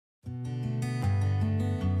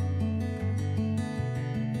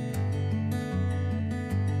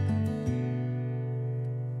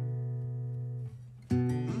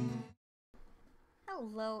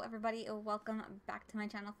Hello everybody, welcome back to my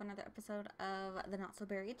channel for another episode of the Not So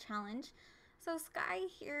Berry Challenge. So Sky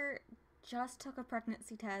here just took a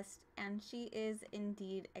pregnancy test and she is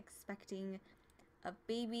indeed expecting a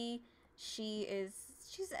baby.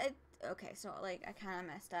 Okay, so like I kind of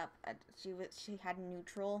messed up. She had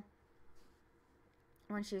neutral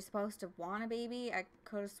when she was supposed to want a baby. I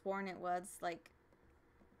could have sworn it was like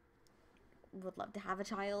would love to have a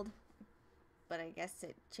child, but I guess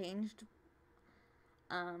it changed.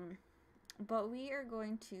 But we are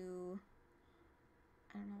going to,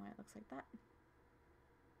 I don't know why it looks like that.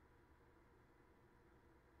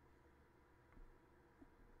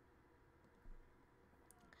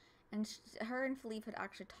 And her and Philippe had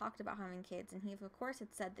actually talked about having kids, and he, of course,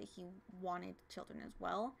 had said that he wanted children as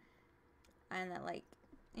well. And that, like,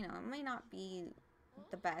 you know, it may not be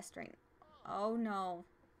the best, right? Oh, no.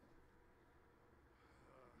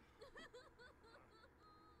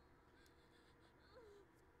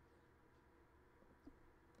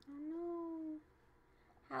 Oh, no.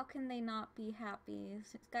 How can they not be happy?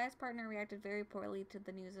 Sky's partner reacted very poorly to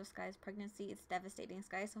the news of Sky's pregnancy. It's devastating.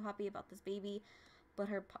 Sky is so happy about this baby, but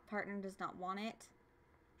her partner does not want it.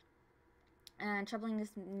 And troubling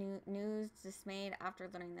this news, dismayed after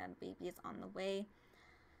learning that a baby is on the way.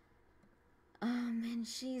 And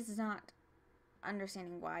she's not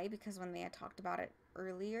understanding why, because when they had talked about it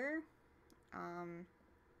earlier,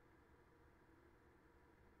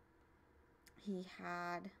 he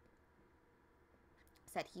had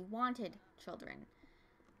said he wanted children.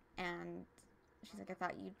 And she's like, I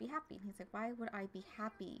thought you'd be happy. And he's like, why would I be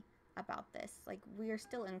happy about this? Like, we are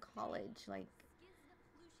still in college. Like,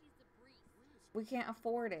 we can't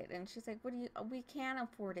afford it. And she's like, we can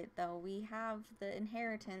afford it though. We have the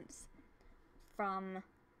inheritance from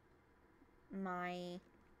my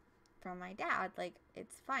dad. Like,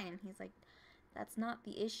 it's fine. And he's like, that's not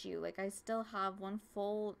the issue. Like, I still have one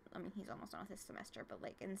full, I mean, he's almost done with his semester, but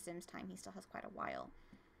like in Sims time, he still has quite a while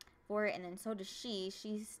for it. And then so does she.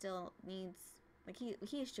 She still needs, like,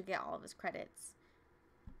 he should get all of his credits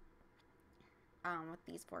with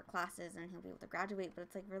these 4 classes, and he'll be able to graduate. But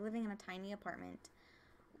it's like, we're living in a tiny apartment.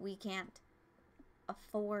 We can't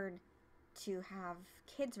afford to have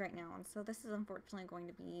kids right now, and so this is unfortunately going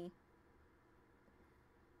to be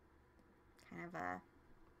kind of a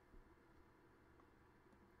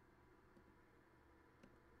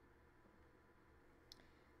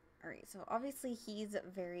alright, so obviously he's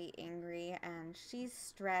very angry and she's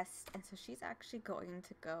stressed, and so she's actually going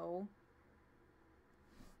to go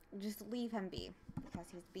just leave him be because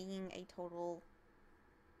he's being a total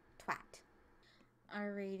twat.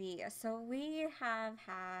 Alrighty, so we have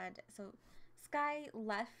had, so Sky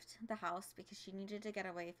left the house because she needed to get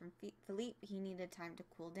away from Philippe. He needed time to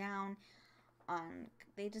cool down.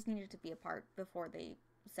 They just needed to be apart before they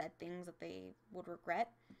said things that they would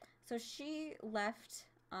regret. So she left.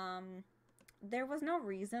 There was no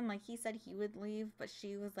reason. Like, he said he would leave, but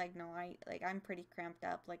she was like, no, I'm pretty cramped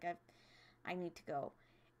up. Like, I need to go.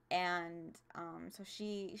 And so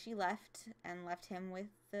she left and left him with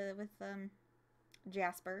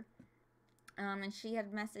Jasper. And she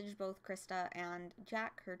had messaged both Krista and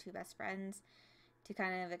Jack, her 2 best friends, to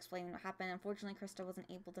kind of explain what happened. Unfortunately, Krista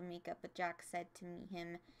wasn't able to make up, but Jack said to meet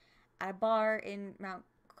him at a bar in Mount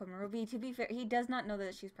Komarovi. To be fair, he does not know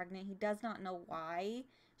that she's pregnant. He does not know why.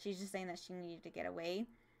 She's just saying that she needed to get away.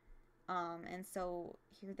 And so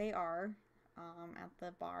here they are at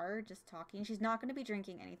the bar just talking. She's not going to be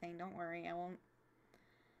drinking anything. Don't worry. I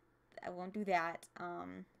won't do that.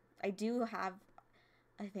 I do have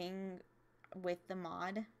a thing with the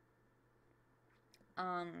mod.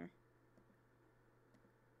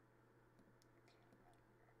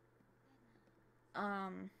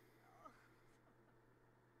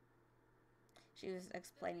 She was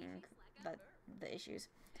explaining the issues.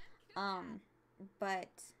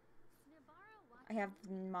 But I have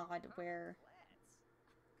the mod where,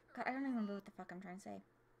 God, I don't even remember what the fuck I'm trying to say.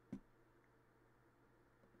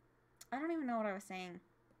 I don't even know what I was saying.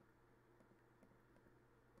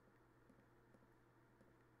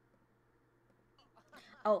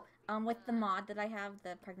 Oh, with the mod that I have,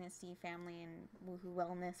 the pregnancy, family, and woohoo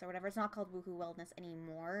wellness or whatever. It's not called woohoo wellness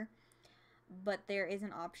anymore, but there is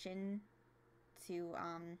an option to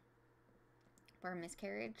for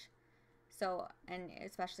miscarriage. So, and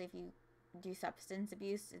especially if you do substance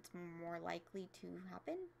abuse, it's more likely to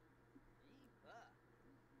happen.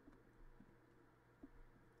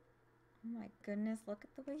 Oh my goodness, look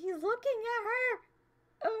at the way he's looking at her.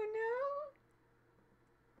 Oh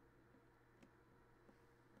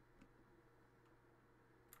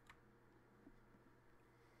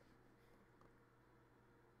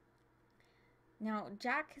no. Now,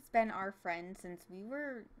 Jack has been our friend since we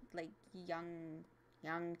were like young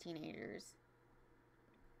teenagers.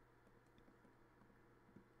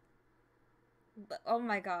 But, oh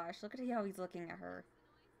my gosh, look at how he's looking at her.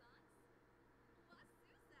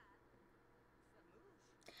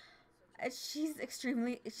 She's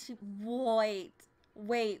extremely.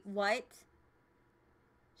 Wait, what?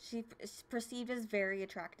 She's perceived as very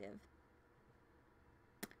attractive.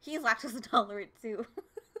 He's lactose intolerant too.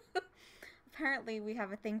 Apparently, we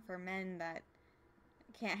have a thing for men that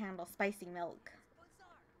can't handle spicy milk.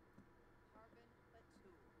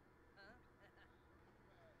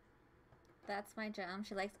 That's my jam.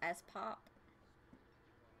 She likes S-pop.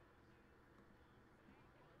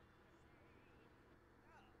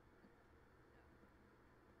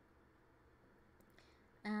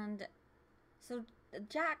 And so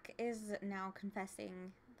Jack is now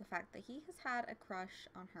confessing the fact that he has had a crush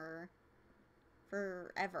on her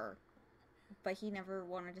forever, but he never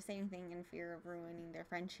wanted to say anything in fear of ruining their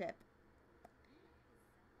friendship.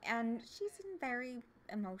 And she's in very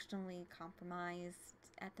emotionally compromised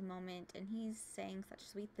at the moment, and he's saying such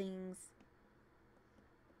sweet things.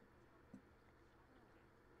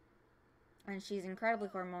 And she's incredibly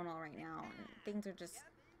hormonal right now, and things are just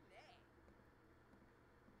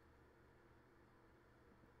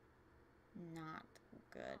not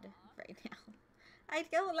good right now. I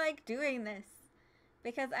don't like doing this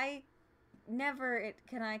because I never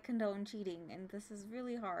can I condone cheating, and this is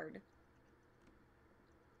really hard.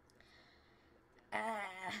 I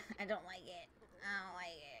don't like it. I don't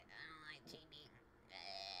like it. I don't like cheating.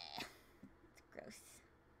 It's gross.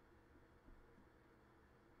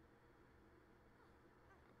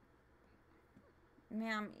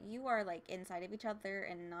 Ma'am, you are like inside of each other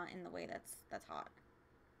and not in the way that's hot.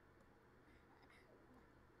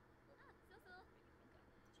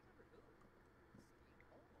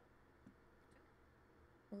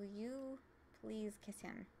 Will you please kiss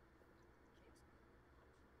him?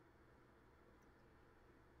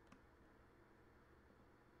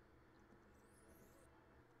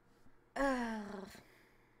 Ugh.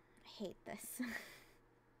 I hate this.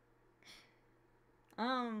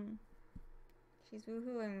 um, she's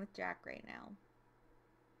woohooing with Jack right now.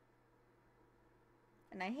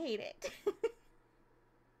 And I hate it.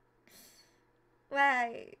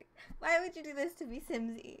 Why? Why would you do this to me,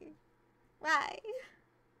 Simsy? Why?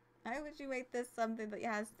 Why would you make this something that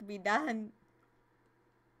has to be done?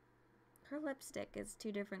 Her lipstick is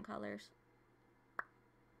two different colors.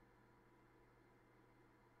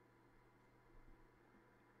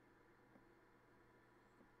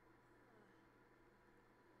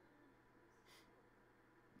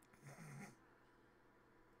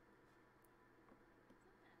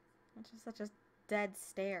 It's just such a dead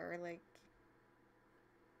stare, like...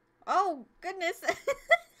 Oh, goodness!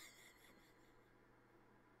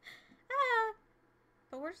 Ah.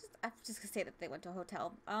 But I'm just gonna say that they went to a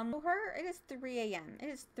hotel. For her, it is 3 a.m. It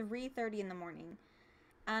is 3:30 in the morning.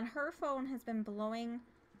 And her phone has been blowing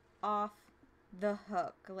off the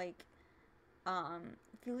hook. Like,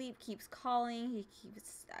 Philippe keeps calling. He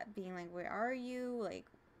keeps being like, where are you? Like,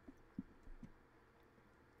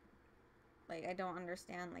 I don't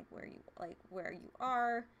understand, like, where you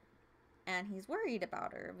are. And he's worried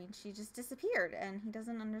about her. I mean, she just disappeared. And he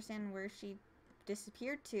doesn't understand where she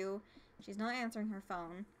disappeared to. She's not answering her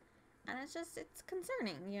phone. And it's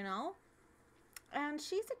concerning, you know? And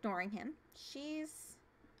she's ignoring him.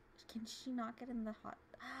 Can she not get in the hot...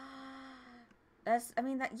 that's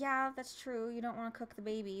true. You don't want to cook the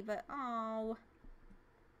baby, but oh.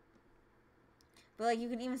 But like you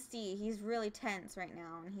can even see he's really tense right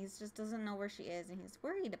now, and he's just doesn't know where she is, and he's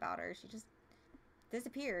worried about her. She just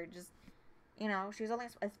disappeared. She's only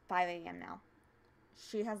it's 5 a.m. now.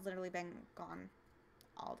 She has literally been gone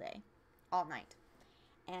all day, all night,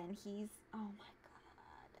 and he's oh my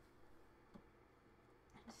god.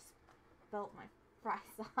 I just spelt my fry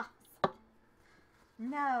sauce.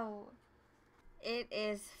 No. It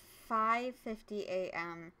is 5:50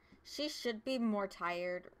 a.m. She should be more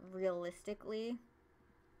tired, realistically.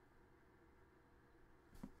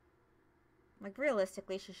 Like,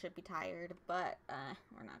 realistically, she should be tired, but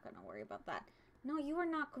we're not going to worry about that. No, you are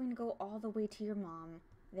not going to go all the way to your mom.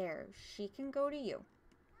 There, she can go to you.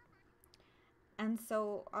 And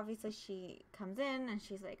so, obviously, she comes in, and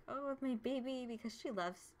she's like, oh, my baby, because she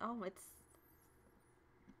loves... Oh, it's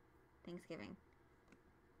Thanksgiving.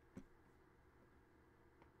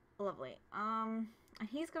 Lovely. And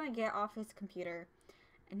he's gonna get off his computer,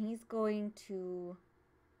 and he's going to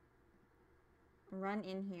run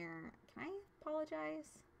in here. Can I apologize?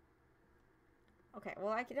 Okay,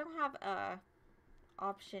 well, I don't have a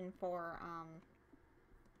option for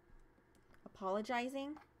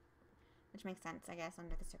apologizing, which makes sense, I guess,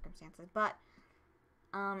 under the circumstances. But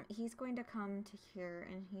he's going to come to here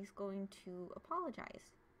and he's going to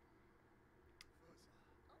apologize.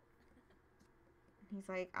 He's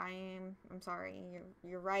like, I'm sorry.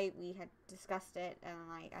 You're right. We had discussed it, and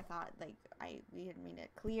like I thought, like we had made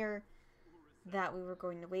it clear that we were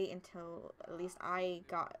going to wait until at least I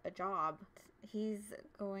got a job. He's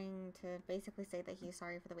going to basically say that he's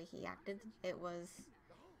sorry for the way he acted. It was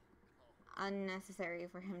unnecessary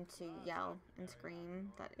for him to yell and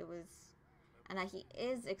scream. That it was, and that he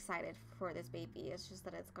is excited for this baby. It's just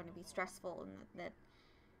that it's going to be stressful,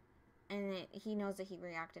 and he knows that he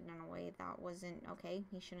reacted in a way that wasn't okay.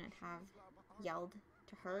 He shouldn't have yelled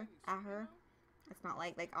to her, at her. It's not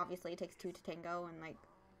like obviously it takes two to tango, and like,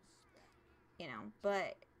 you know,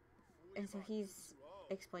 but, and so he's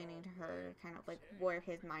explaining to her kind of like where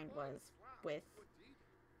his mind was with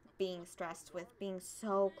being stressed, with being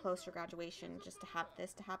so close to graduation, just to have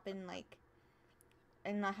this to happen, like,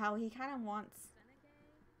 and how he kind of wants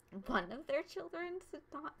one of their children to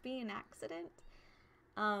not be an accident.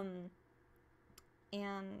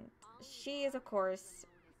 And she is, of course,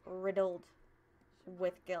 riddled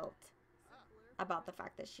with guilt about the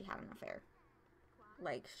fact that she had an affair.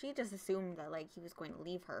 Like, she just assumed that, like, he was going to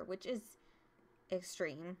leave her, which is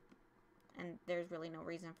extreme. And there's really no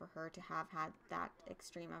reason for her to have had that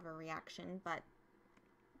extreme of a reaction, but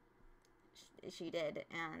she did.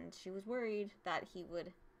 And she was worried that he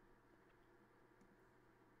would...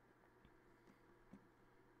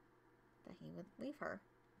 leave her.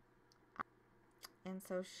 And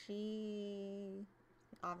so she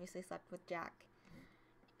obviously slept with Jack.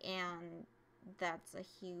 And that's a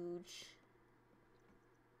huge,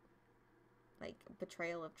 like,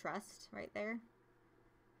 betrayal of trust right there.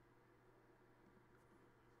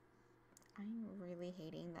 I'm really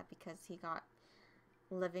hating that because he got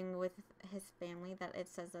living with his family, that it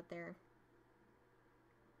says that they're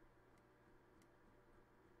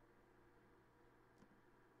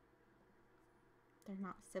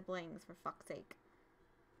not siblings, for fuck's sake.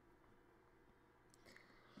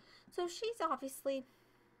 So she's obviously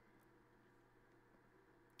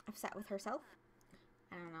upset with herself.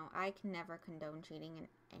 I don't know. I can never condone cheating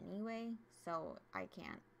in any way, so I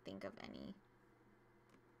can't think of any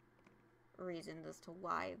reasons as to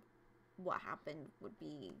why what happened would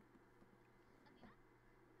be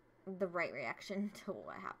the right reaction to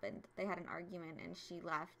what happened. They had an argument and she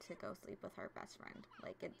left to go sleep with her best friend.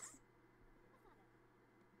 Like, it's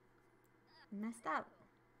messed up.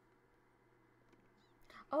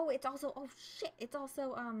 Oh, it's also, oh shit, it's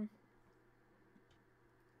also,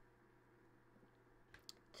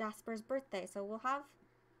 Jasper's birthday, so we'll have,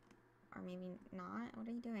 or maybe not, what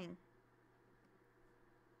are you doing?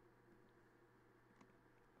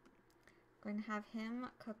 Going to have him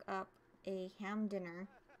cook up a ham dinner,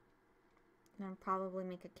 and I'll probably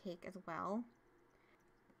make a cake as well.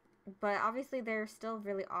 But obviously they're still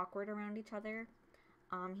really awkward around each other.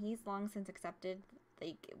 He's long since accepted,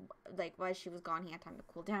 like while she was gone, he had time to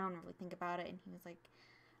cool down and really think about it, and he was like,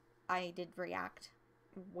 I did react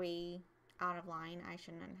way out of line. I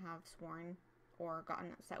shouldn't have sworn or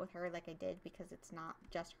gotten upset with her like I did, because it's not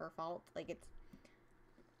just her fault. Like,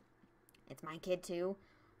 it's my kid too.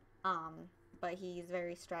 But he's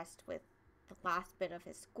very stressed with the last bit of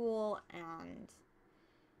his school, and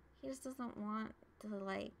he just doesn't want to,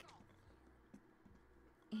 like,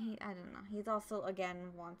 I don't know. He's also,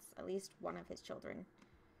 again, wants at least one of his children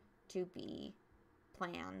to be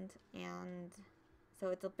planned, and so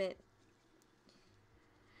it's a bit,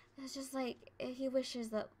 it's just like, he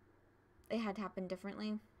wishes that it had happened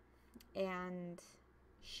differently, and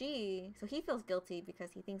so he feels guilty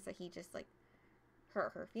because he thinks that he just, like,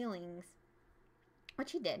 hurt her feelings,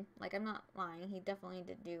 which he did. Like, I'm not lying. He definitely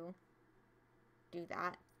did do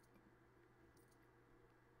that.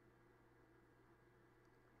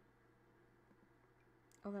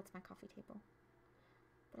 Oh, that's my coffee table.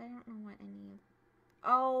 But I don't know what any of...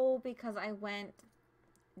 Oh, because I went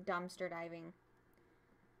dumpster diving.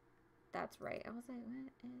 That's right. I was like,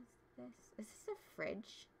 what is this? Is this a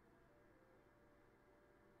fridge?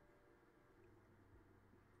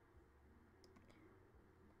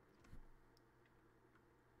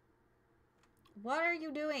 What are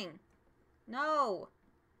you doing? No!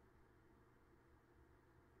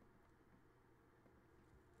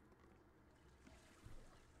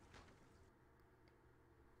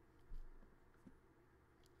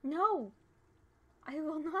 No! I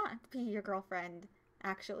will not be your girlfriend,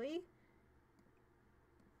 actually.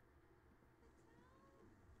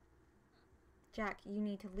 Jack, you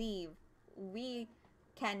need to leave. We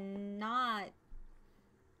cannot...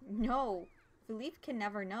 No. Philippe can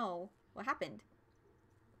never know. What happened?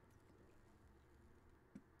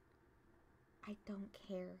 I don't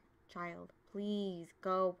care, child. Please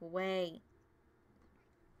go away.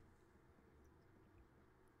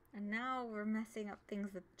 And now we're messing up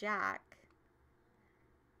things with Jack.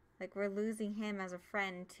 Like, we're losing him as a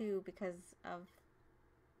friend, too, because of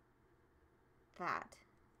that.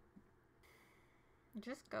 It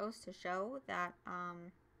just goes to show that,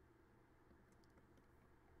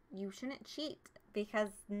 you shouldn't cheat, because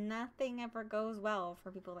nothing ever goes well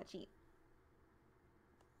for people that cheat.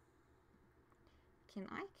 Can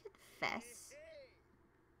I confess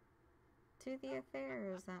to the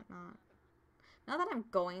affair, or is that not? Not that I'm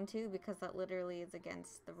going to, because that literally is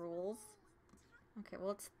against the rules. Okay,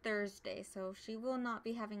 well, it's Thursday, so she will not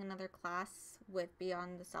be having another class with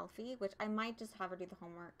Beyond the Selfie, which I might just have her do the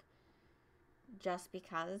homework. Just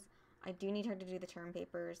because I do need her to do the term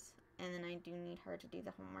papers, and then I do need her to do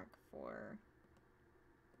the homework for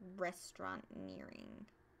restauranteering.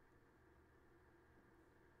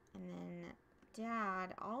 And then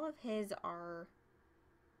Dad, all of his are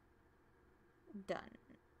done.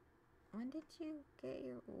 When did you get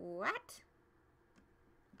your... What?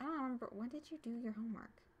 I don't remember. When did you do your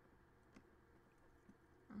homework?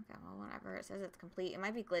 Okay, well, whatever. It says it's complete. It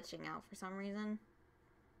might be glitching out for some reason.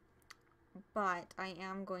 But I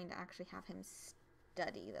am going to actually have him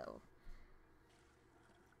study, though.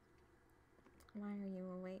 Why are you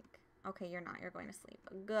awake? Okay, you're not. You're going to sleep.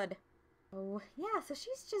 Good. Oh, yeah, so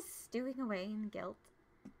she's just stewing away in guilt.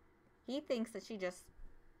 He thinks that she just...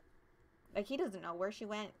 Like, he doesn't know where she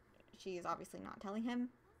went. She is obviously not telling him.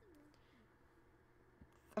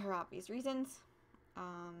 For her obvious reasons.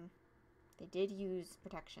 They did use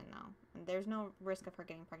protection, though. And there's no risk of her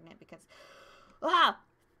getting pregnant because... Ah!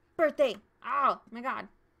 Birthday! Oh, my God.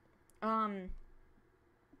 And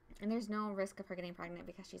there's no risk of her getting pregnant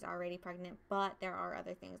because she's already pregnant, but there are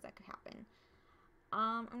other things that could happen.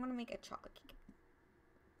 I'm gonna make a chocolate cake.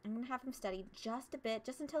 I'm gonna have him study just a bit,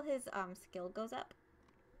 just until his skill goes up.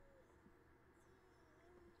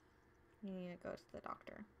 You need to go to the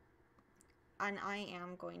doctor. And I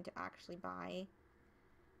am going to actually buy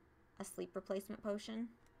a sleep replacement potion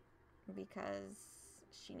because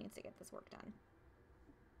she needs to get this work done.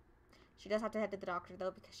 She does have to head to the doctor,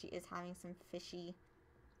 though, because she is having some fishiness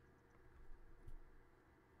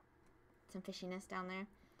down there.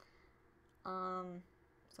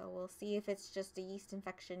 So we'll see if it's just a yeast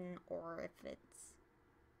infection or if it's...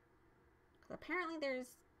 Because apparently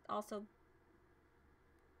there's also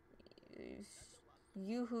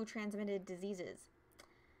Yoo-hoo transmitted diseases,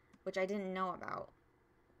 which I didn't know about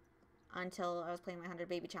until I was playing my 100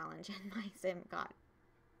 Baby Challenge and my sim got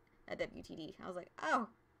a WTD. I was like, oh.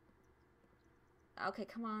 Okay,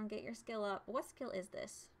 come on, get your skill up. What skill is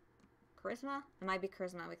this? Charisma? It might be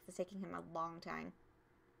charisma because it's taking him a long time.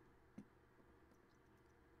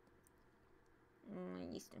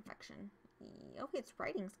 Yeast infection. Okay, it's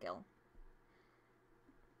writing skill.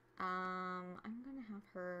 I'm gonna have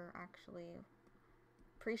her actually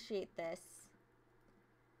appreciate this.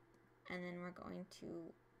 And then we're going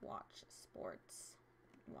to watch sports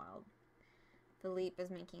while Philippe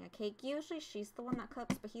is making a cake. Usually she's the one that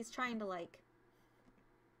cooks, but he's trying to, like,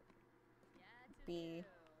 be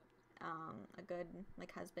a good,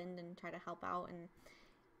 like, husband and try to help out, and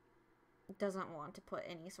doesn't want to put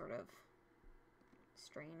any sort of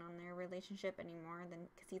strain on their relationship anymore, than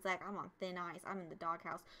because he's like, I'm on thin ice, I'm in the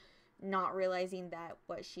doghouse, not realizing that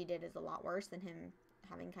what she did is a lot worse than him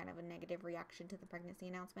having kind of a negative reaction to the pregnancy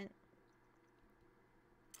announcement.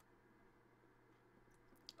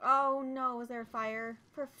 Oh no, is there a fire?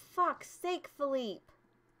 For fuck's sake, Philippe!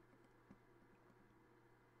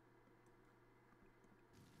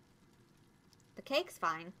 The cake's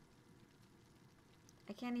fine.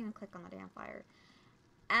 I can't even click on the damn fire.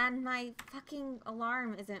 And my fucking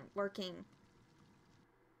alarm isn't working.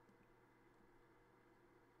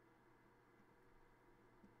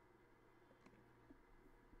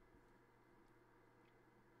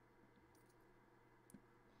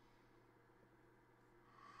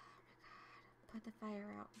 Oh my God. Put the fire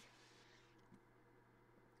out.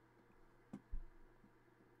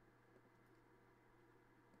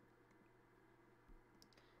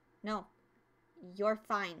 No. You're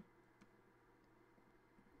fine.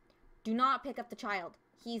 Do not pick up the child.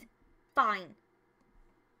 He's fine.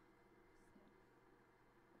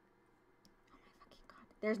 Oh my fucking God.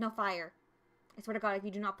 There's no fire. I swear to God, if you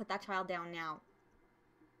do not put that child down now.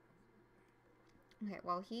 Okay,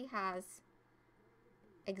 well, he has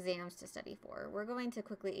exams to study for. We're going to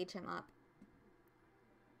quickly age him up.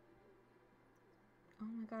 Oh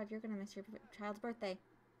my God, you're gonna miss your child's birthday.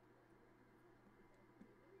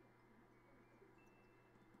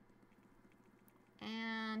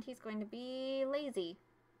 he's going to be lazy.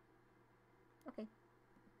 Okay.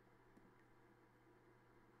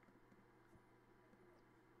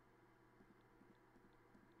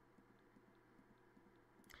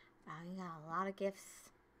 Wow, you got a lot of gifts.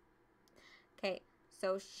 Okay,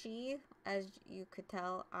 so she, as you could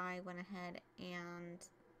tell, I went ahead and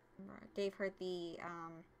gave her the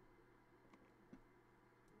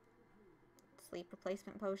sleep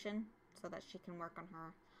replacement potion so that she can work on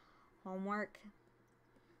her homework.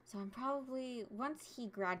 So I'm probably, once he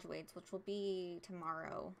graduates, which will be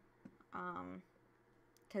tomorrow,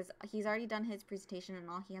 because he's already done his presentation and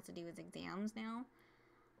all he has to do is exams now.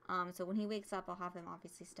 So when he wakes up, I'll have him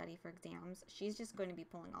obviously study for exams. She's just going to be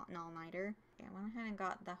pulling an all-nighter. Okay, I went ahead and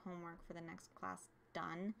got the homework for the next class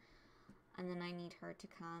done. And then I need her to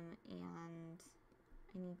come and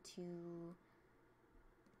I need to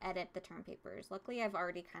edit the term papers. Luckily, I've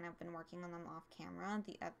already kind of been working on them off camera,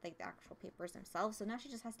 the actual papers themselves. So now she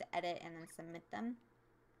just has to edit and then submit them.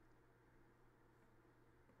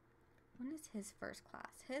 When is his first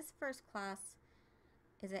class? His first class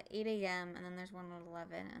is at 8 a.m. and then there's one at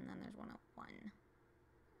 11 and then there's one at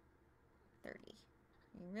 1:30.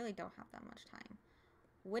 You really don't have that much time.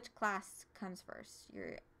 Which class comes first?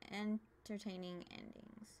 Your entertaining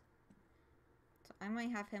endings. So I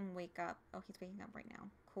might have him wake up. Oh, he's waking up right now.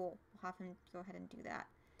 Cool. We'll have him go ahead and do that.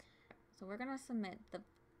 So we're gonna submit the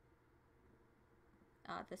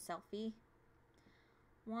selfie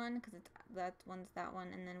one because it's that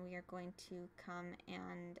one, and then we are going to come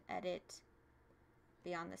and edit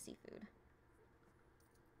Beyond the Seafood.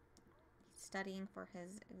 He's studying for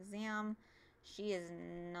his exam. She is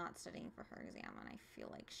not studying for her exam, and I feel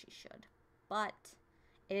like she should. But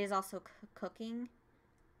it is also cooking,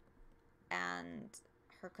 and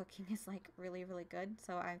her cooking is like really, really good,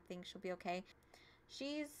 so I think she'll be okay.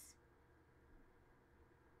 She's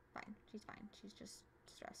fine. She's fine. She's just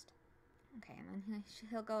stressed. Okay, and then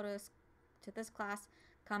he'll go to this class,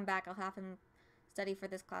 come back. I'll have him study for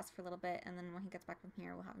this class for a little bit, and then when he gets back from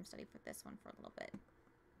here, we'll have him study for this one for a little bit.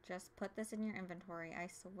 Just put this in your inventory. I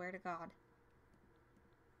swear to God.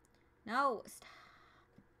 No, stop.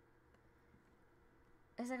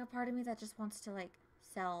 There's like a part of me that just wants to like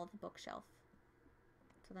sell the bookshelf.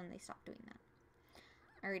 So then they stop doing that.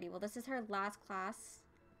 Alrighty, well this is her last class.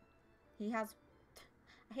 He has,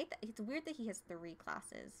 I hate that, it's weird that he has 3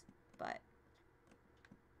 classes, but.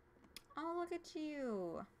 Oh, look at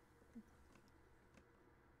you.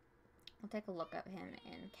 We'll take a look at him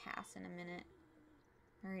in Cass in a minute.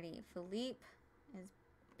 Alrighty, Philippe is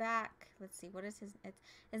back. Let's see, what is his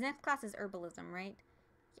next class is herbalism, right?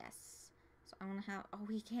 Yes. So I want to have, oh,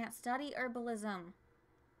 he can't study herbalism.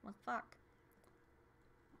 Well, fuck.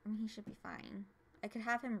 I mean, he should be fine. I could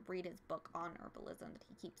have him read his book on herbalism that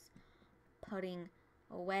he keeps putting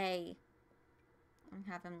away. And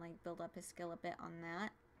have him, like, build up his skill a bit on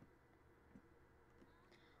that.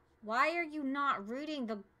 Why are you not reading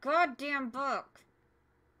the goddamn book?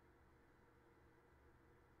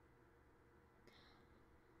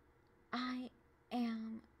 I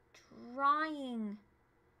am trying.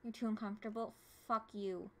 You're too uncomfortable? Fuck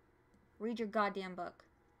you. Read your goddamn book.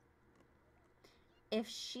 If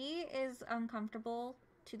she is uncomfortable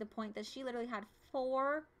to the point that she literally had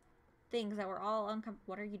 4 things that were all uncomfortable.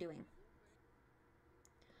 What are you doing?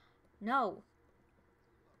 No.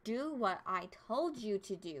 Do what I told you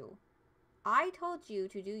to do. I told you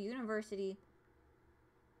to do university.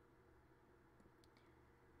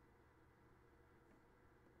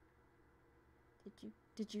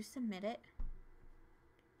 Did you submit it?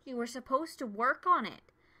 You were supposed to work on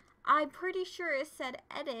it. I'm pretty sure it said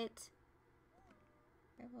edit.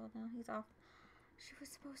 Okay, well, now he's off. She was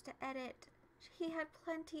supposed to edit. He had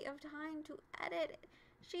plenty of time to edit.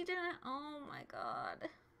 She didn't. Oh my God.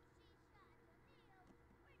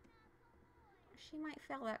 She might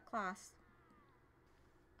fail that class.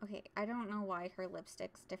 Okay, I don't know why her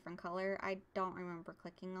lipstick's different color. I don't remember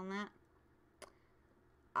clicking on that.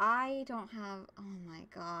 I don't have... Oh my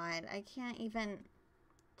God. I can't even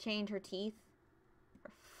change her teeth.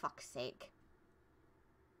 For fuck's sake.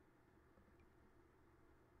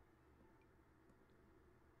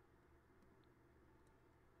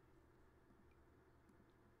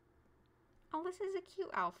 Oh, this is a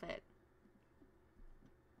cute outfit.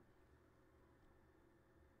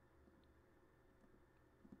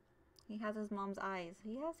 He has his mom's eyes.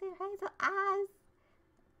 He has his eyes.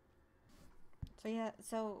 So yeah,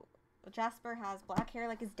 so Jasper has black hair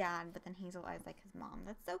like his dad, but then hazel eyes like his mom.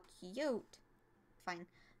 That's so cute. Fine.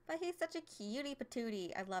 But he's such a cutie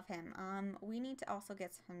patootie. I love him. We need to also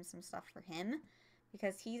get him some stuff for him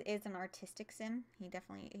because he is an artistic sim. He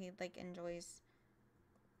like enjoys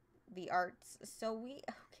the arts. So we,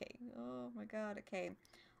 okay, oh my god, okay.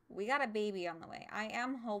 We got a baby on the way. I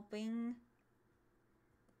am hoping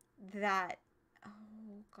that,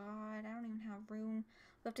 oh god, I don't even have room.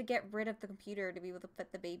 We have to get rid of the computer to be able to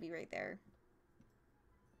put the baby right there.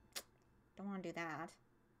 Don't want to do that.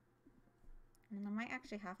 And I might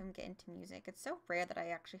actually have him get into music. It's so rare that I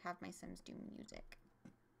actually have my Sims do music.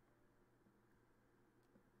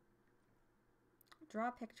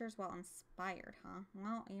 Draw pictures while inspired, huh?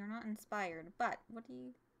 Well, you're not inspired, but what do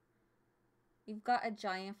you... You've got a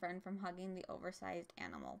giant friend from hugging the oversized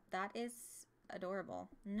animal. That is adorable.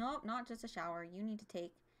 Nope, not just a shower. You need to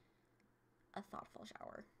take a thoughtful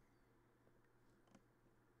shower.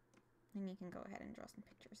 And you can go ahead and draw some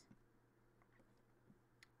pictures.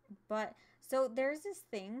 But, so there's this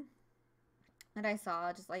thing that I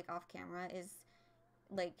saw just like off camera is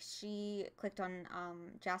like she clicked on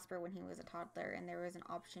Jasper when he was a toddler, and there was an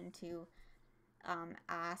option to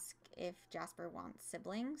ask if Jasper wants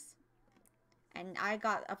siblings. And I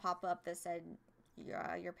got a pop-up that said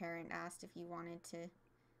your parent asked if you wanted to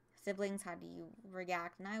siblings, how do you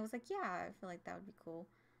react? And I was like, yeah, I feel like that would be cool.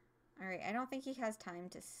 Alright, I don't think he has time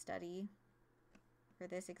to study for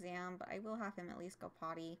this exam, but I will have him at least go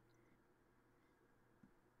potty.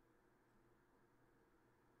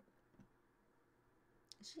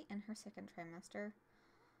 Is she in her second trimester?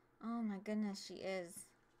 Oh my goodness, she is.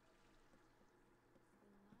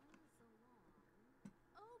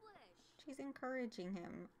 She's encouraging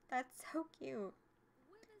him. That's so cute.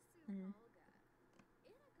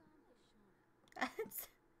 That's...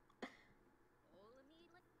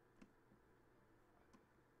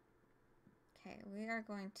 Okay, we are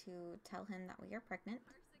going to tell him that we are pregnant.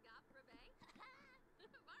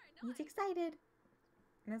 He's excited.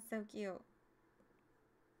 That's so cute.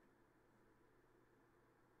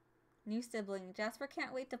 New sibling. Jasper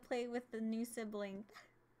can't wait to play with the new sibling.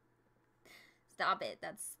 Stop it.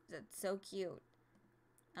 That's so cute.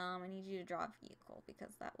 I need you to draw a vehicle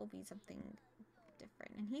because that will be something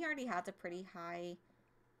different. And he already has a pretty high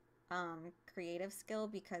creative skill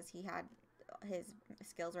because he had his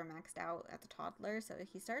skills were maxed out at the toddler. So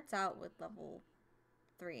he starts out with level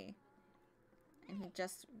 3. And he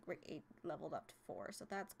just leveled up to 4. So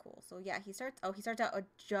that's cool. So yeah, he starts out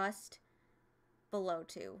just below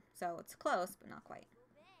 2. So it's close, but not quite.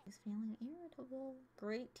 He's feeling irritable.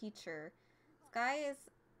 Great teacher. Sky is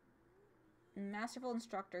a masterful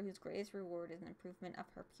instructor whose greatest reward is an improvement of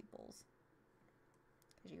her pupils.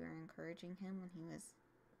 Because you were encouraging him when he was...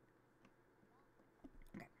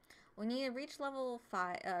 Okay. We need to reach level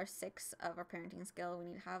 5 or 6 of our parenting skill. We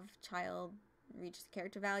need to have child reach the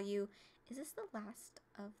character value. Is this the last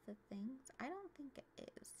of the things? I don't think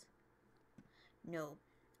it is. No.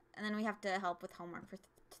 And then we have to help with homework for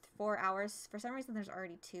 4 hours. For some reason, there's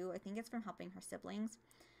already 2. I think it's from helping her siblings.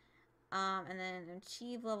 And then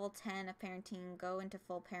achieve level 10 of parenting, go into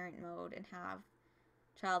full parent mode, and have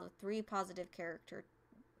child with 3 positive character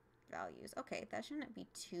values. Okay, that shouldn't be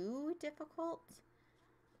too difficult.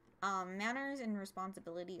 Manners and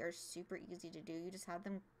responsibility are super easy to do. You just have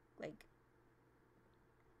them, like,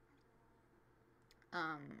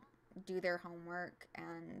 do their homework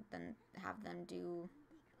and then have them do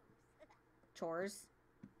chores.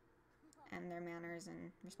 And their manners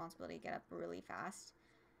and responsibility get up really fast.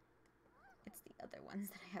 It's the other ones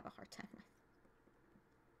that I have a hard time with.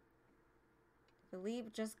 Philippe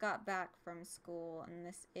just got back from school, and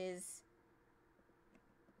this is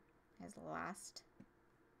his last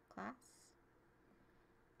class.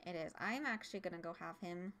 It is. I'm actually going to go have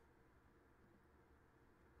him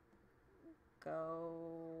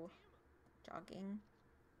go jogging.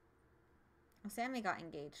 Oh, Sammy got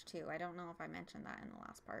engaged too. I don't know if I mentioned that in the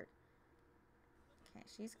last part. Okay,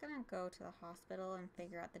 she's gonna go to the hospital and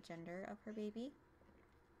figure out the gender of her baby.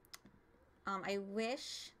 I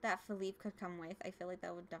wish that Philippe could come with. I feel like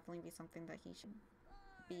that would definitely be something that he should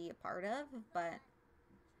be a part of, but...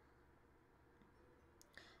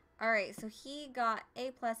 Alright, so he got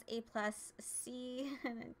A+, C,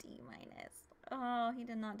 and a D-. Oh, he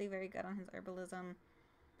did not do very good on his herbalism.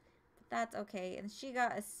 But that's okay. And she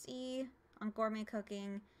got a C on gourmet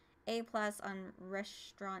cooking, A+ on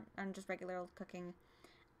restaurant, on just regular old cooking,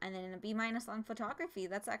 and then a B- on photography.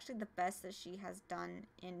 That's actually the best that she has done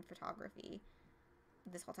in photography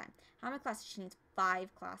this whole time. How many classes? She needs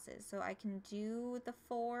 5 classes. So I can do the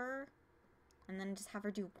 4 and then just have her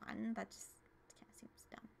do 1. That just kind of seems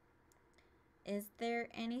dumb. Is there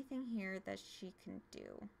anything here that she can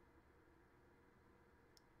do?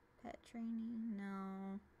 Pet training?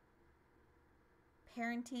 No.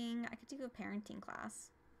 Parenting? I could do a parenting class.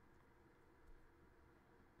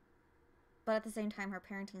 But at the same time, her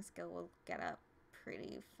parenting skill will get up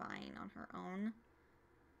pretty fine on her own.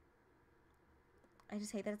 I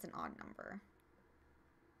just hate that it's an odd number.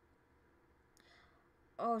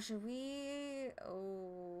 Oh, should we...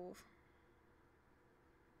 Oh...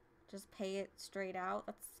 Just pay it straight out?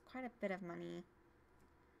 That's quite a bit of money.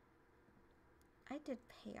 I did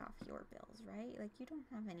pay off your bills, right? Like, you don't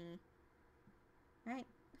have any... Right?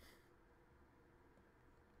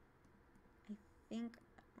 I think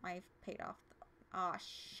I've paid off... Oh,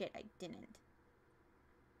 shit, I didn't.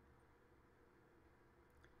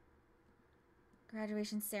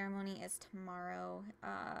 Graduation ceremony is tomorrow.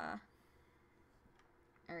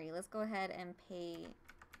 Alright, let's go ahead and pay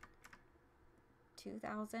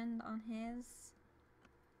 $2,000 on his.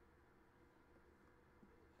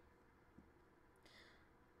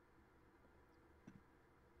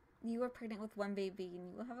 You are pregnant with one baby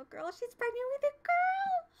and you will have a girl. She's pregnant with a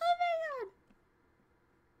girl! Oh my god!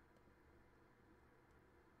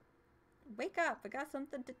 Wake up, I got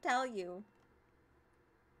something to tell you.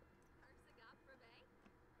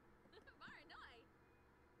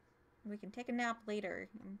 We can take a nap later.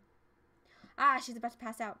 Ah, she's about to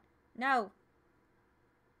pass out. No!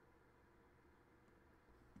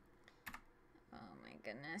 Oh my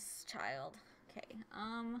goodness, child. Okay,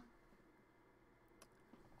 I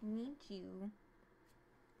need you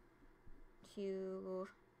to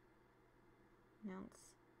announce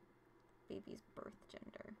baby's birth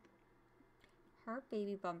gender. Her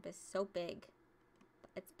baby bump is so big,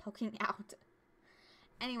 it's poking out.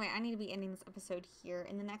 Anyway, I need to be ending this episode here.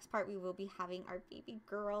 In the next part, we will be having our baby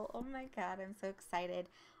girl. Oh my god, I'm so excited.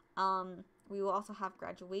 We will also have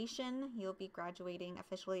graduation. He'll be graduating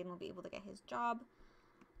officially and will be able to get his job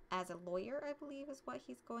as a lawyer, I believe is what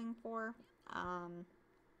he's going for. And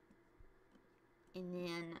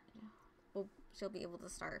then she'll be able to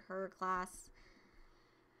start her class.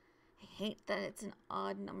 I hate that it's an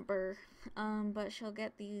odd number. But she'll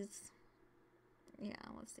get these, yeah,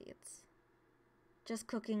 let's see, it's just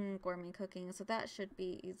cooking, gourmet cooking, so that should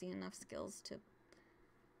be easy enough skills to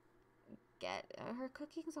get. Her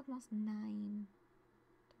cooking is almost 9.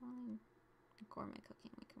 Gourmet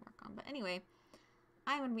cooking we can work on. But anyway,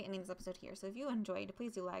 I'm going to be ending this episode here. So if you enjoyed,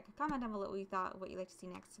 please do like, comment down below what you thought, what you'd like to see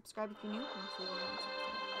next. Subscribe if you're new, and I'll see you in the next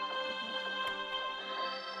episode.